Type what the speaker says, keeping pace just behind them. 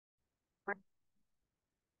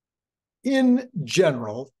In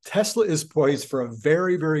general, Tesla is poised for a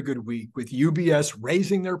very, very good week with UBS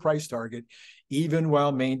raising their price target, even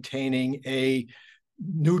while maintaining a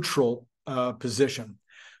neutral position.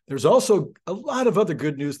 There's also a lot of other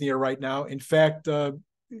good news in the air right now. In fact,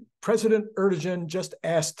 President Erdogan just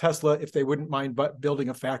asked Tesla if they wouldn't mind building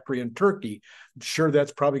a factory in Turkey. I'm sure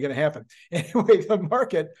that's probably going to happen. Anyway, the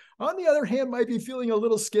market, on the other hand, might be feeling a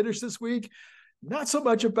little skittish this week. Not so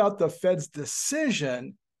much about the Fed's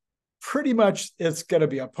decision. Pretty much it's going to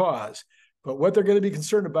be a pause. But what they're going to be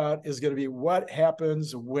concerned about is going to be what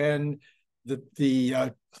happens when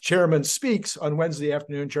the chairman speaks on Wednesday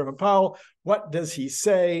afternoon, Chairman Powell. What does he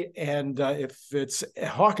say? And if it's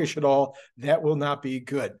hawkish at all, that will not be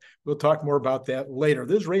good. We'll talk more about that later.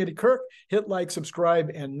 This is Randy Kirk. Hit like, subscribe,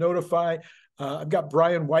 and notify. I've got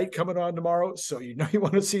Brian White coming on tomorrow, so you know you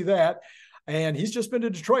want to see that. And he's just been to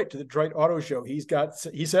Detroit, to the Detroit Auto Show. He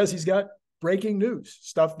says he's got breaking news,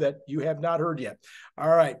 stuff that you have not heard yet. All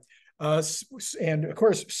right. And of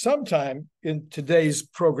course, sometime in today's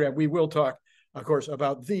program, we will talk, of course,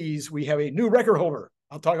 about these. We have a new record holder.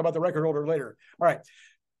 I'll talk about the record holder later. All right.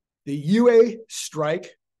 The UA strike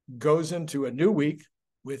goes into a new week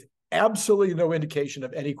with absolutely no indication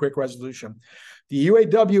of any quick resolution. The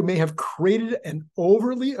UAW may have created an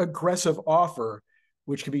overly aggressive offer,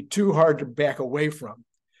 which can be too hard to back away from.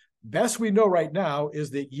 Best we know right now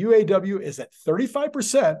is that UAW is at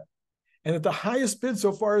 35%, and that the highest bid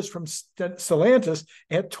so far is from Stellantis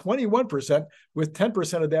at 21%, with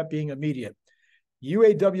 10% of that being immediate.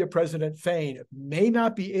 UAW President Fain may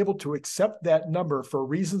not be able to accept that number for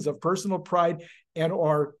reasons of personal pride and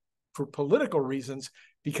or for political reasons,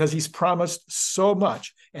 because he's promised so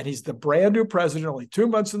much, and he's the brand new president, only 2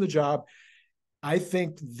 months in the job. I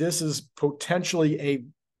think this is potentially a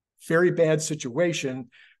very bad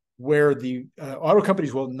situation where the auto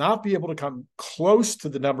companies will not be able to come close to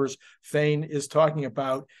the numbers Fain is talking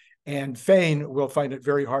about, and Fain will find it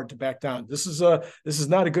very hard to back down. This is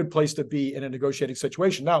not a good place to be in a negotiating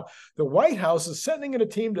situation. Now, the White House is sending in a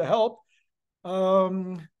team to help.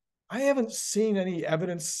 I haven't seen any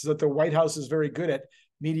evidence that the White House is very good at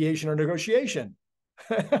mediation or negotiation,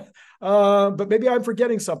 but maybe I'm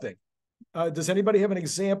forgetting something. Does anybody have an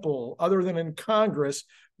example other than in Congress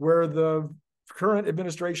where the current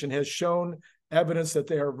administration has shown evidence that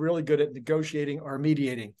they are really good at negotiating or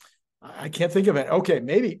mediating? I can't think of it. Okay,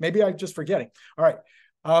 maybe I'm just forgetting. All right.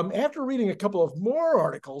 After reading a couple of more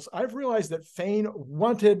articles, I've realized that Fain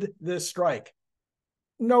wanted this strike.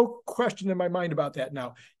 No question in my mind about that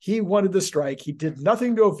now. He wanted the strike. He did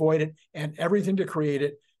nothing to avoid it and everything to create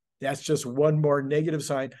it. That's just one more negative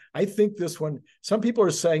sign. I think this one, some people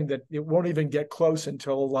are saying that it won't even get close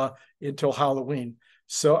until Halloween.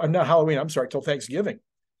 So I'm not Halloween, I'm sorry, till Thanksgiving.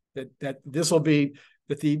 That this will be,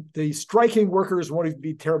 that the striking workers won't even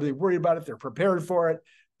be terribly worried about it. They're prepared for it.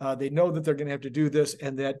 They know that they're going to have to do this,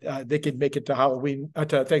 and that they can make it to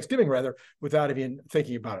to Thanksgiving rather, without even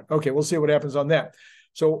thinking about it. Okay, we'll see what happens on that.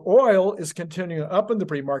 So oil is continuing up in the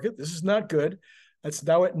pre-market. This is not good. It's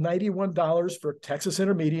now at $91 for Texas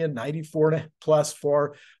Intermediate, 94 plus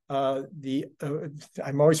for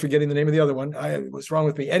I'm always forgetting the name of the other one. What's wrong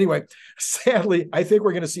with me? Anyway, sadly, I think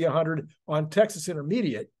we're going to see 100 on Texas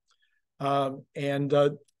Intermediate. I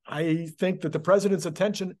think that the president's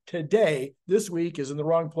attention today, this week, is in the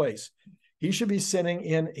wrong place. He should be sending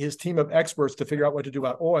in his team of experts to figure out what to do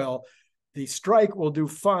about oil. The strike will do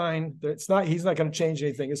fine. He's not going to change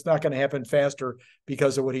anything. It's not going to happen faster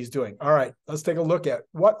because of what he's doing. All right, let's take a look at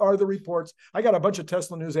what are the reports. I got a bunch of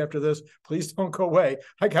Tesla news after this. Please don't go away.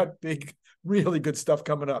 I got big, really good stuff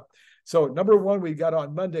coming up. So number one, we got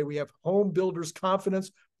on Monday, we have home builders confidence.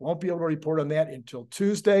 Won't be able to report on that until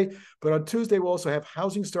Tuesday. But on Tuesday, we'll also have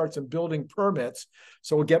housing starts and building permits.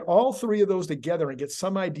 So we'll get all three of those together and get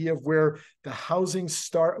some idea of where the housing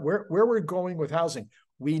start, where we're going with housing.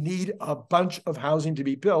 We need a bunch of housing to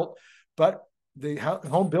be built, but the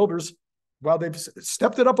home builders, while they've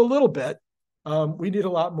stepped it up a little bit, we need a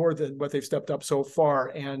lot more than what they've stepped up so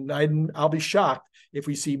far. And I'll be shocked if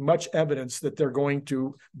we see much evidence that they're going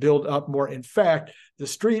to build up more. In fact, the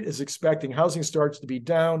street is expecting housing starts to be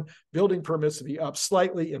down, building permits to be up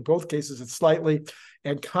slightly. In both cases, it's slightly,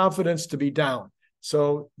 and confidence to be down.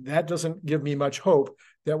 So that doesn't give me much hope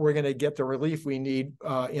that we're going to get the relief we need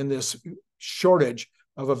in this shortage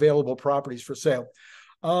of available properties for sale.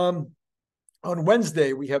 On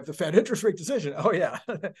Wednesday, we have the Fed interest rate decision. Oh, yeah.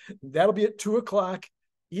 That'll be at 2 o'clock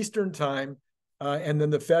Eastern time. And then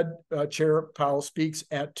the Fed Chair Powell speaks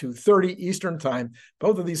at 2:30 Eastern time.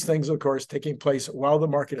 Both of these things, of course, taking place while the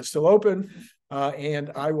market is still open.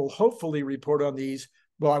 And I will hopefully report on these.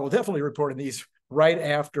 Well, I will definitely report on these right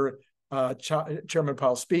after Chairman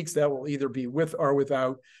Powell speaks, that will either be with or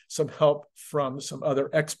without some help from some other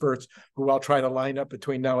experts who I'll try to line up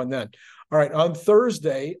between now and then. All right, on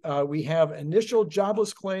Thursday, we have initial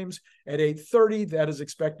jobless claims at 8:30. That is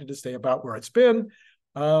expected to stay about where it's been.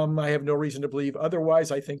 I have no reason to believe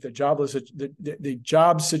otherwise. I think the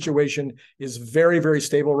job situation is very, very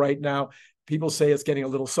stable right now. People say it's getting a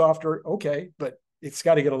little softer. Okay, but it's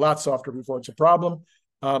got to get a lot softer before it's a problem.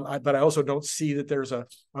 But I also don't see that there's a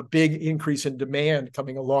big increase in demand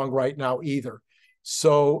coming along right now either.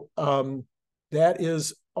 So that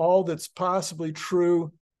is all that's possibly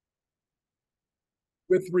true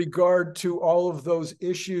with regard to all of those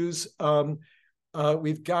issues.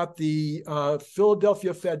 We've got the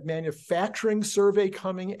Philadelphia Fed manufacturing survey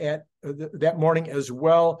coming at that morning as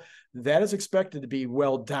well. That is expected to be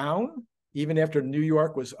well down, even after New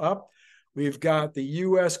York was up. We've got the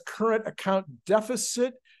U.S. current account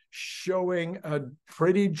deficit showing a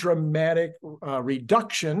pretty dramatic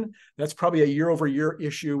reduction. That's probably a year-over-year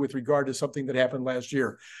issue with regard to something that happened last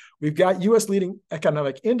year. We've got U.S. leading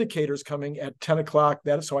economic indicators coming at 10 o'clock.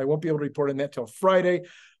 So I won't be able to report on that till Friday.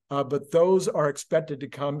 But those are expected to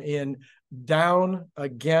come in down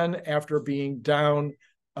again after being down.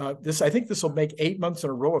 I think this will make 8 months in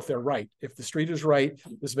a row if they're right. If the street is right,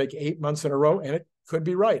 this will make 8 months in a row, and it could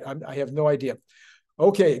be right. I have no idea.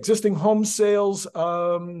 Okay, existing home sales,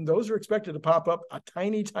 those are expected to pop up a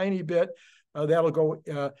tiny, tiny bit. That'll go,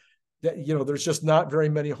 there's just not very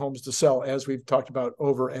many homes to sell, as we've talked about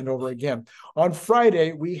over and over again. On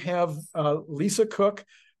Friday, we have Lisa Cook,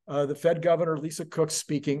 the Fed governor, Lisa Cook,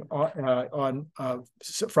 speaking on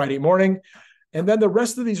Friday morning. And then the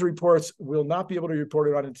rest of these reports will not be able to be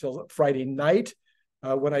reported on until Friday night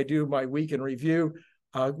when I do my week in review.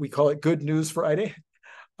 We call it Good News Friday.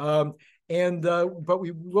 But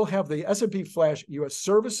we will have the S&P Flash U.S.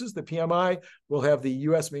 Services, the PMI. We'll have the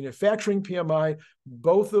U.S. Manufacturing PMI.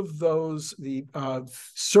 Both of those, the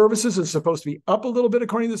services is supposed to be up a little bit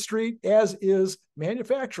according to the street, as is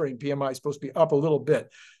manufacturing PMI is supposed to be up a little bit.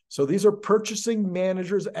 So these are purchasing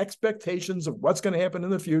managers' expectations of what's going to happen in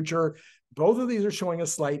the future. Both of these are showing a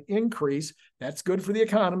slight increase. That's good for the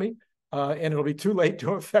economy. And it'll be too late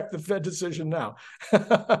to affect the Fed decision now.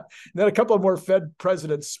 Then a couple of more Fed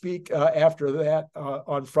presidents speak after that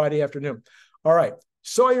on Friday afternoon. All right.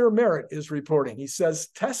 Sawyer Merritt is reporting. He says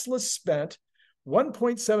Tesla spent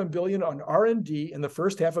 $1.7 billion on R&D in the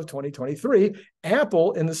first half of 2023.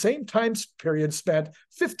 Apple, in the same time period, spent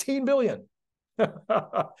 $15 billion.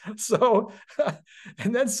 So,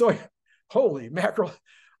 and then Sawyer, holy mackerel.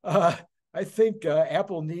 I think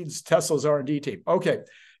Apple needs Tesla's R&D team. Okay.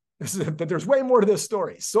 But there's way more to this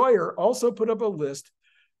story. Sawyer also put up a list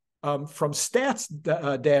from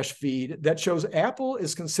Stats Feed that shows Apple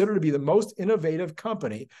is considered to be the most innovative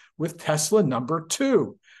company, with Tesla number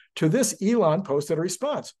 2. To this, Elon posted a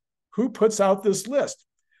response. Who puts out this list?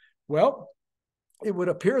 Well, it would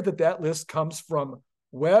appear that that list comes from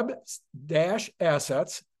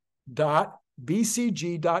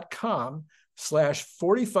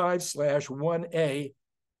web-assets.bcg.com/45/1A.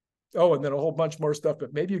 Oh, and then a whole bunch more stuff,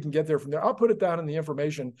 but maybe you can get there from there. I'll put it down in the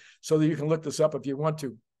information so that you can look this up if you want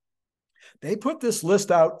to. They put this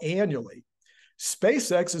list out annually.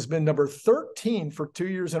 SpaceX has been number 13 for 2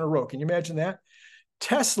 years in a row. Can you imagine that?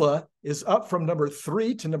 Tesla is up from number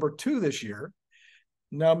 3 to number 2 this year.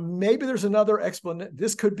 Now, maybe there's another explanation.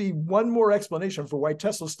 This could be one more explanation for why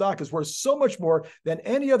Tesla stock is worth so much more than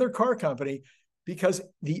any other car company, because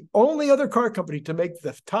the only other car company to make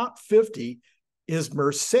the top 50 is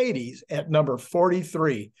Mercedes at number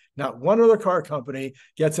 43. Not one other car company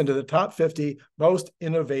gets into the top 50 most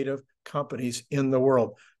innovative companies in the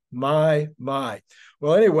world. My.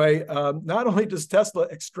 Well, anyway, not only does Tesla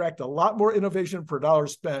extract a lot more innovation per dollar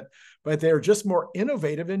spent, but they're just more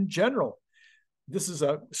innovative in general. This is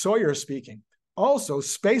Sawyer speaking. Also,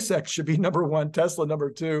 SpaceX should be number 1, Tesla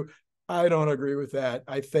number 2. I don't agree with that.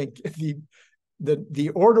 I think the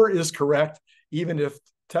order is correct, even if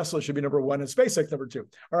Tesla should be number 1 and SpaceX number 2.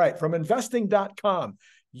 All right, from investing.com,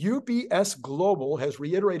 UBS Global has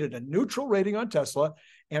reiterated a neutral rating on Tesla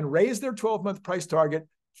and raised their 12-month price target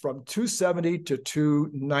from 270 to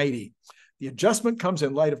 290. The adjustment comes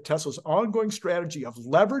in light of Tesla's ongoing strategy of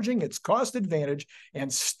leveraging its cost advantage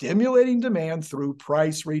and stimulating demand through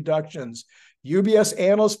price reductions. UBS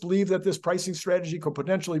analysts believe that this pricing strategy could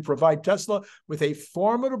potentially provide Tesla with a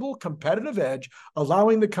formidable competitive edge,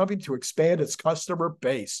 allowing the company to expand its customer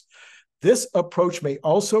base. This approach may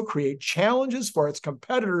also create challenges for its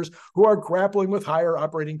competitors who are grappling with higher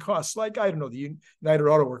operating costs, like, the United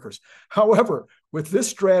Auto Workers. However, with this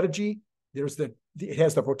strategy, there's the it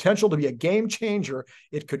has the potential to be a game changer.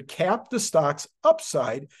 It could cap the stock's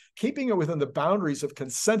upside, keeping it within the boundaries of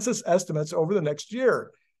consensus estimates over the next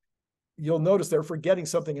year. You'll notice they're forgetting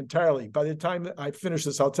something entirely. By the time I finish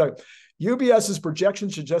this, I'll tell you. UBS's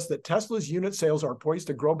projections suggest that Tesla's unit sales are poised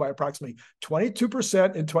to grow by approximately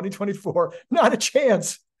 22% in 2024. Not a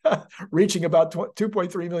chance. Reaching about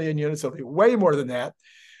 2.3 million units. It'll be way more than that,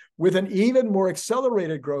 with an even more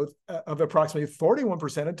accelerated growth of approximately 41%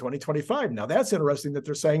 in 2025. Now, that's interesting that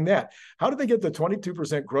they're saying that. How did they get the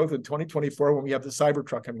 22% growth in 2024 when we have the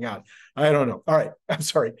Cybertruck coming out? I don't know. All right, I'm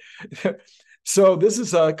sorry. So this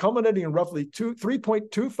is culminating in roughly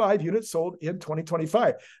 3.25 units sold in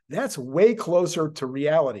 2025. That's way closer to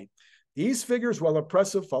reality. These figures, while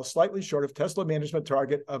impressive, fall slightly short of Tesla management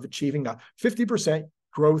target of achieving a 50%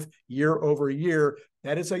 growth year over year.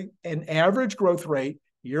 That is an average growth rate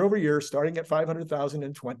year over year, starting at 500,000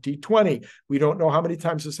 in 2020. We don't know how many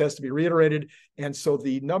times this has to be reiterated. And so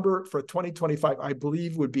the number for 2025, I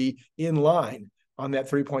believe, would be in line on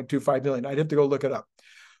that 3.25 million. I'd have to go look it up.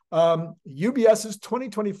 UBS's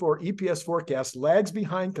 2024 EPS forecast lags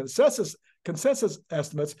behind consensus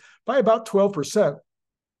estimates by about 12%,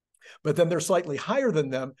 but then they're slightly higher than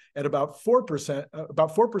them at about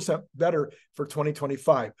 4% better for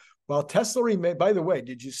 2025. While Tesla remains, by the way,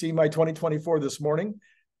 did you see my 2024 this morning?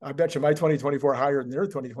 I bet you my 2024 higher than their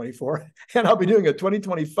 2024. And I'll be doing a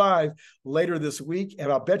 2025 later this week.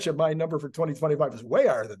 And I'll bet you my number for 2025 is way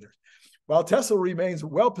higher than theirs. While Tesla remains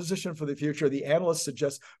well-positioned for the future, the analysts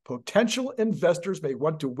suggest potential investors may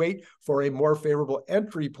want to wait for a more favorable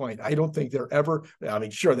entry point. I don't think they're ever, I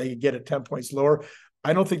mean, sure, they can get it 10 points lower.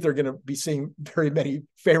 I don't think they're going to be seeing very many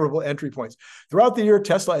favorable entry points. Throughout the year,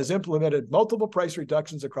 Tesla has implemented multiple price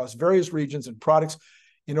reductions across various regions and products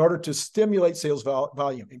in order to stimulate sales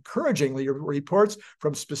volume. Encouragingly, reports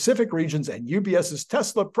from specific regions and UBS's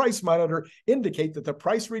Tesla Price Monitor indicate that the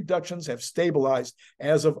price reductions have stabilized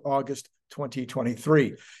as of August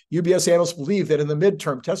 2023. UBS analysts believe that in the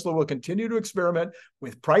midterm, Tesla will continue to experiment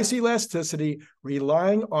with price elasticity,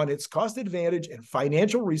 relying on its cost advantage and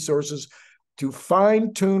financial resources to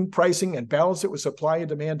fine-tune pricing and balance it with supply and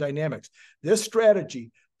demand dynamics. This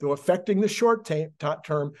strategy, though affecting the short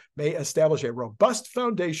term, may establish a robust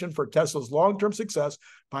foundation for Tesla's long-term success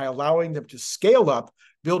by allowing them to scale up,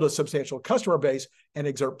 build a substantial customer base, and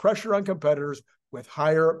exert pressure on competitors with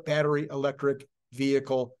higher battery electric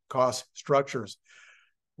vehicle cost structures.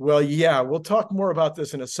 Well, yeah, we'll talk more about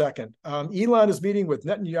this in a second. Elon is meeting with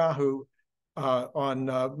Netanyahu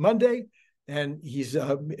on Monday, and he's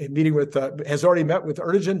meeting with, has already met with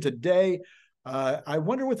Erdogan today. I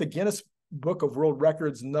wonder what the Guinness Book of World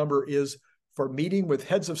Records number is for meeting with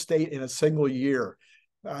heads of state in a single year.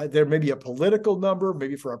 There may be a political number,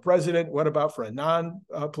 maybe for a president. What about for a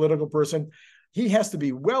non-political person? He has to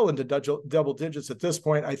be well into double digits at this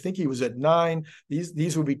point. I think he was at 9.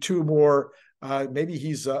 These would be 2 more. Maybe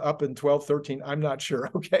he's up in 12, 13. I'm not sure.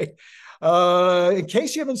 Okay. In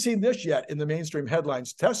case you haven't seen this yet in the mainstream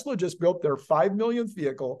headlines, Tesla just built their 5 millionth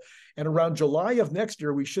vehicle. And around July of next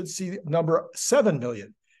year, we should see number 7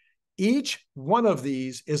 million. Each one of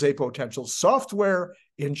these is a potential software,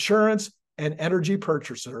 insurance, and energy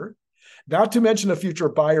purchaser, not to mention a future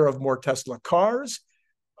buyer of more Tesla cars,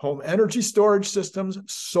 home energy storage systems,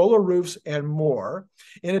 solar roofs, and more.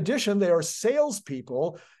 In addition, they are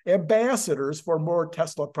salespeople, ambassadors for more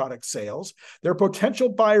Tesla product sales. They're potential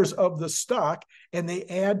buyers of the stock, and they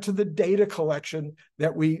add to the data collection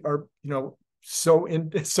that we are, so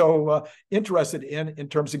interested in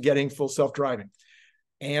terms of getting full self-driving.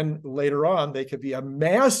 And later on, they could be a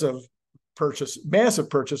massive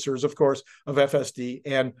purchasers, of course, of FSD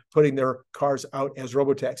and putting their cars out as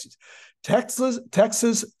robotaxis. Tesla's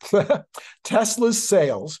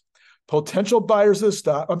sales, potential buyers of the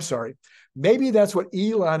stock, maybe that's what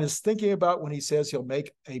Elon is thinking about when he says he'll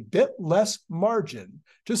make a bit less margin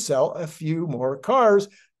to sell a few more cars,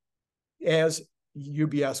 as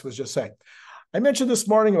UBS was just saying. I mentioned this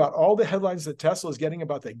morning about all the headlines that Tesla is getting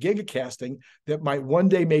about the gigacasting that might one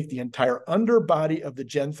day make the entire underbody of the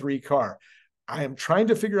Gen 3 car. I am trying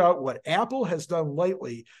to figure out what Apple has done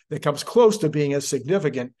lately that comes close to being as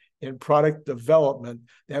significant in product development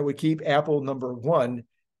that would keep Apple number 1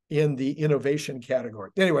 in the innovation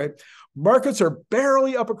category. Anyway, markets are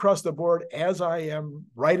barely up across the board as I am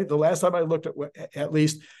right at the last time I looked at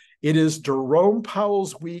least. It is Jerome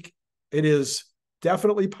Powell's week. It is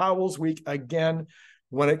definitely Powell's week again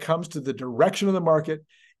when it comes to the direction of the market.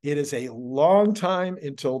 It is a long time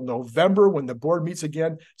until November when the board meets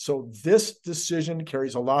again. So this decision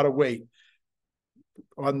carries a lot of weight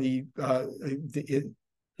on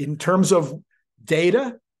in terms of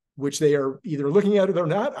data. which they are either looking at it or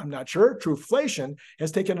not, I'm not sure. Truflation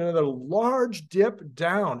has taken another large dip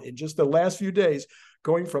down in just the last few days,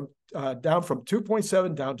 going from down from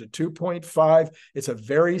 2.7 down to 2.5. It's a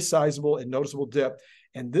very sizable and noticeable dip.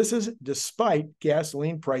 And this is despite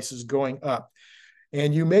gasoline prices going up.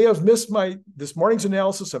 And you may have missed this morning's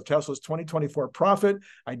analysis of Tesla's 2024 profit.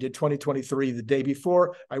 I did 2023 the day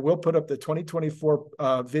before. I will put up the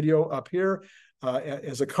 2024 video up here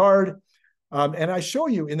as a card. And I show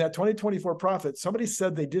you in that 2024 profit, somebody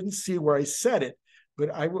said they didn't see where I said it, but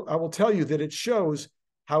I will tell you that it shows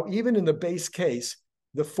how even in the base case,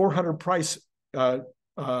 the 400 price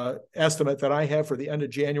estimate that I have for the end of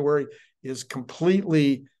January is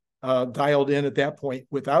completely dialed in at that point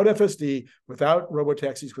without FSD, without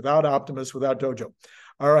robotaxis, without Optimus, without Dojo.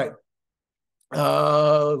 All right.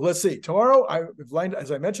 Let's see. Tomorrow,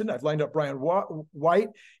 as I mentioned, I've lined up Brian White.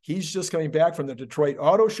 He's just coming back from the Detroit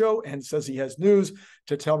Auto Show and says he has news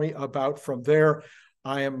to tell me about from there.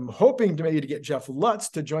 I am hoping to maybe to get Jeff Lutz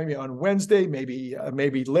to join me on Wednesday. Maybe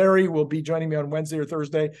Larry will be joining me on Wednesday or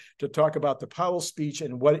Thursday to talk about the Powell speech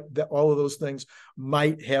and what all of those things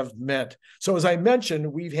might have meant. So as I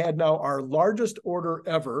mentioned, we've had now our largest order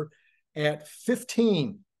ever at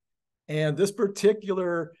 15. And this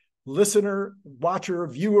particular listener, watcher,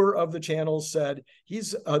 viewer of the channel said he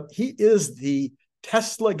is the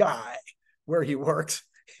Tesla guy where he works.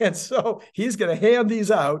 And so he's going to hand these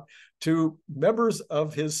out to members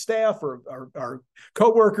of his staff or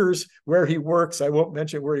co-workers where he works. I won't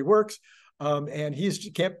mention where he works. And he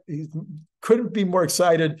couldn't be more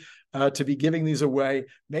excited to be giving these away.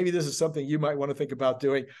 Maybe this is something you might want to think about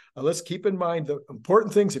doing. Let's keep in mind the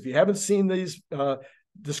important things. If you haven't seen these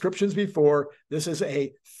descriptions before, this is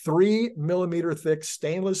a 3 millimeter thick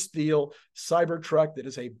stainless steel Cybertruck that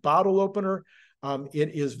is a bottle opener.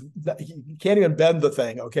 You can't even bend the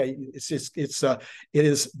thing. Okay. It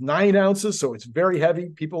is 9 ounces. So it's very heavy.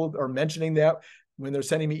 People are mentioning that when they're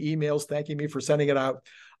sending me emails, thanking me for sending it out.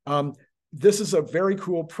 This is a very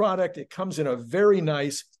cool product. It comes in a very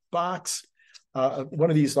nice box. One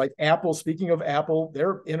of these like Apple, speaking of Apple,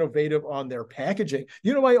 they're innovative on their packaging.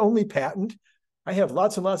 You know, my only patent, I have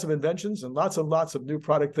lots and lots of inventions and lots of new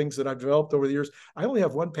product things that I've developed over the years. I only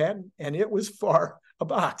have one patent, and it was for a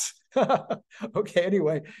box. Okay,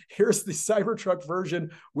 anyway, here's the Cybertruck version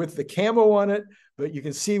with the camo on it, but you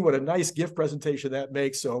can see what a nice gift presentation that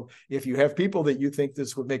makes. So if you have people that you think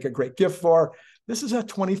this would make a great gift for, this is a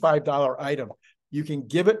 $25 item. You can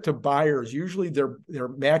give it to buyers. Usually their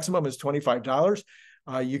maximum is $25.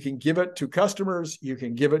 You can give it to customers. You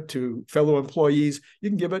can give it to fellow employees. You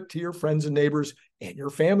can give it to your friends and neighbors and your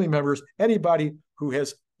family members. Anybody who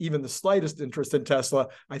has even the slightest interest in Tesla,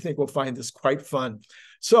 I think will find this quite fun.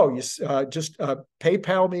 So you just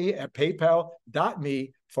PayPal me at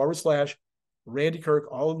paypal.me/Randy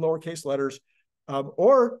Kirk, all in lowercase letters.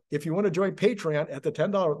 Or if you want to join Patreon at the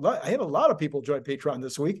 $10, I had a lot of people join Patreon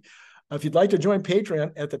this week. If you'd like to join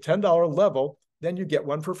Patreon at the $10 level, then you get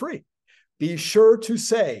one for free. Be sure to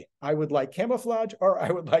say, I would like camouflage or I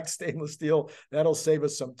would like stainless steel. That'll save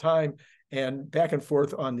us some time and back and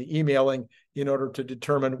forth on the emailing in order to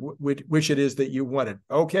determine which it is that you wanted.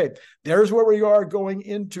 Okay, there's where we are going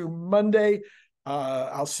into Monday.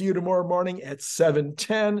 I'll see you tomorrow morning at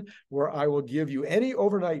 7:10, where I will give you any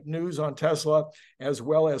overnight news on Tesla, as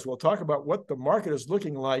well as we'll talk about what the market is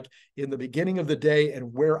looking like in the beginning of the day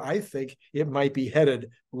and where I think it might be headed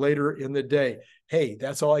later in the day. Hey,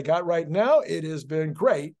 that's all I got right now. It has been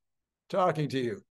great talking to you.